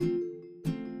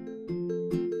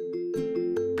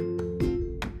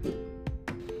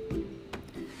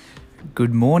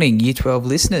Good morning, Year 12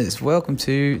 listeners. Welcome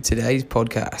to today's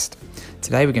podcast.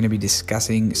 Today we're going to be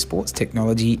discussing sports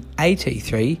technology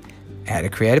AT3, how to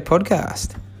create a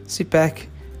podcast. Sit back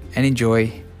and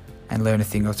enjoy and learn a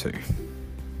thing or two.